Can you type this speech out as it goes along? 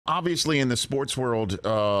Obviously, in the sports world,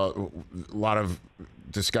 a lot of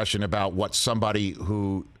discussion about what somebody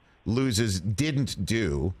who loses didn't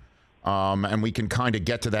do. And we can kind of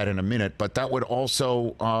get to that in a minute. But that would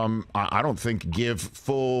also, I don't think, give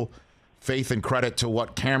full faith and credit to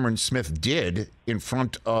what Cameron Smith did in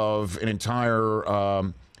front of an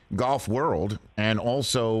entire golf world, and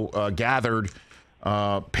also gathered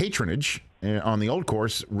patronage on the old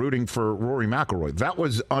course rooting for Rory McIlroy. That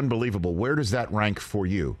was unbelievable. Where does that rank for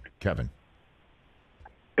you, Kevin?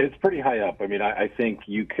 It's pretty high up. I mean, I think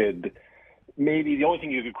you could maybe the only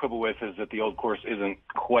thing you could quibble with is that the old course isn't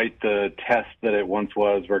quite the test that it once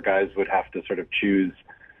was, where guys would have to sort of choose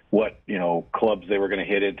what, clubs they were going to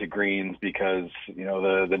hit into greens because,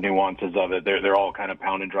 the nuances of it. They're all kind of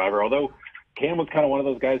pound and driver. Although Cam was kind of one of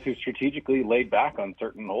those guys who strategically laid back on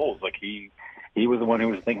certain holes. Like he was the one who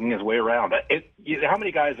was thinking his way around. How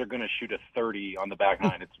many guys are going to shoot a 30 on the back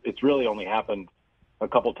nine? It's really only happened a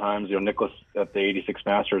couple times. Nicklaus at the 86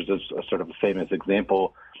 Masters is a sort of a famous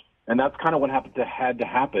example. And that's kind of what had to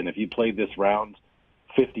happen. If you played this round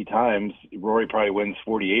 50 times, Rory probably wins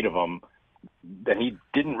 48 of them. Then he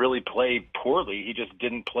didn't really play poorly. He just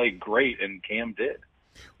didn't play great, and Cam did.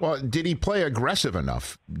 Well, did he play aggressive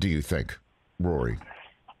enough, do you think, Rory?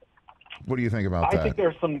 What do you think about that? I think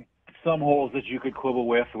there's some holes that you could quibble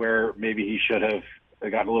with where maybe he should have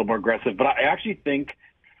gotten a little more aggressive. But I actually think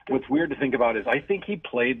what's weird to think about is I think he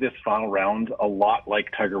played this final round a lot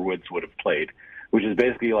like Tiger Woods would have played, which is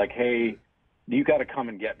basically like, hey, you got to come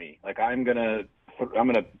and get me. Like I'm gonna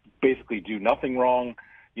basically do nothing wrong.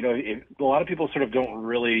 A lot of people sort of don't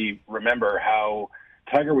really remember how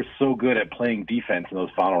Tiger was so good at playing defense in those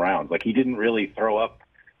final rounds. Like he didn't really throw up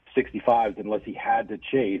 65s unless he had to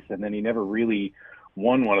chase, and then he never really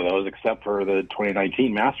won one of those except for the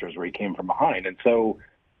 2019 Masters where he came from behind. And so,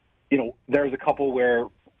 there's a couple where,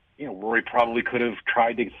 Rory probably could have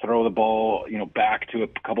tried to throw the ball, back to a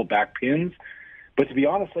couple back pins. But to be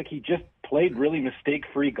honest, like he just played really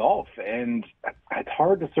mistake-free golf. And it's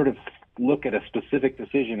hard to sort of look at a specific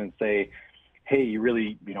decision and say, hey, you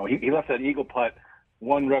really, he left that eagle putt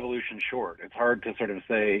one revolution short. It's hard to sort of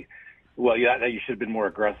say, well, yeah, you should have been more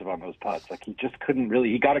aggressive on those putts. Like he just couldn't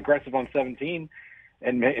really. He got aggressive on 17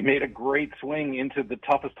 and made a great swing into the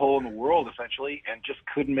toughest hole in the world, essentially, and just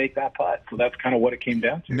couldn't make that putt. So that's kind of what it came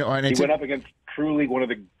down to. No, and he went up against truly one of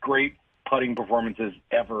the great putting performances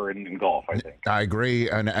ever in golf, I think. I agree,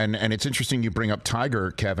 and it's interesting you bring up Tiger,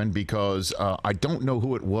 Kevin, because I don't know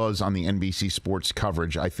who it was on the NBC Sports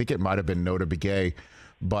coverage. I think it might have been Nota Begay,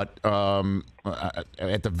 but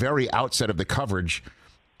at the very outset of the coverage,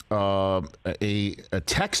 a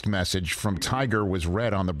text message from Tiger was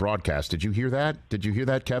read on the broadcast. Did you hear that? Did you hear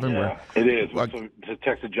that, Kevin? Yeah, it is. So it's a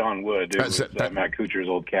text to John Wood, who was Matt Kuchar's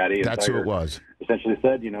old caddy. And that's Tiger who it was. Essentially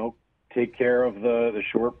said, take care of the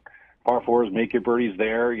short par fours, make your birdies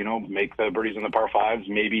there, make the birdies in the par fives,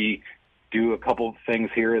 maybe do a couple things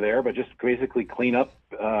here or there, but just basically clean up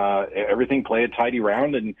everything, play a tidy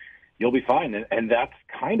round, and you'll be fine. And that's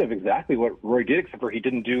kind of exactly what Rory did, except for he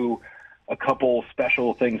didn't do a couple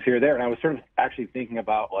special things here or there. And I was sort of actually thinking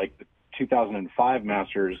about like the 2005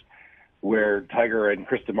 Masters where Tiger and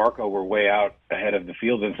Chris DeMarco were way out ahead of the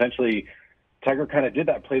field. And essentially Tiger kind of did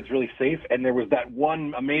that, played really safe. And there was that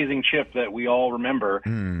one amazing chip that we all remember.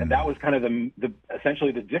 And that was kind of the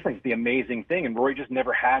essentially the difference, the amazing thing. And Rory just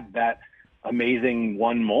never had that amazing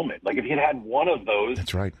one moment. Like if he had one of those,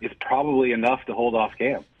 that's right, it's probably enough to hold off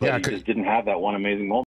Cam. But yeah, he just didn't have that one amazing moment.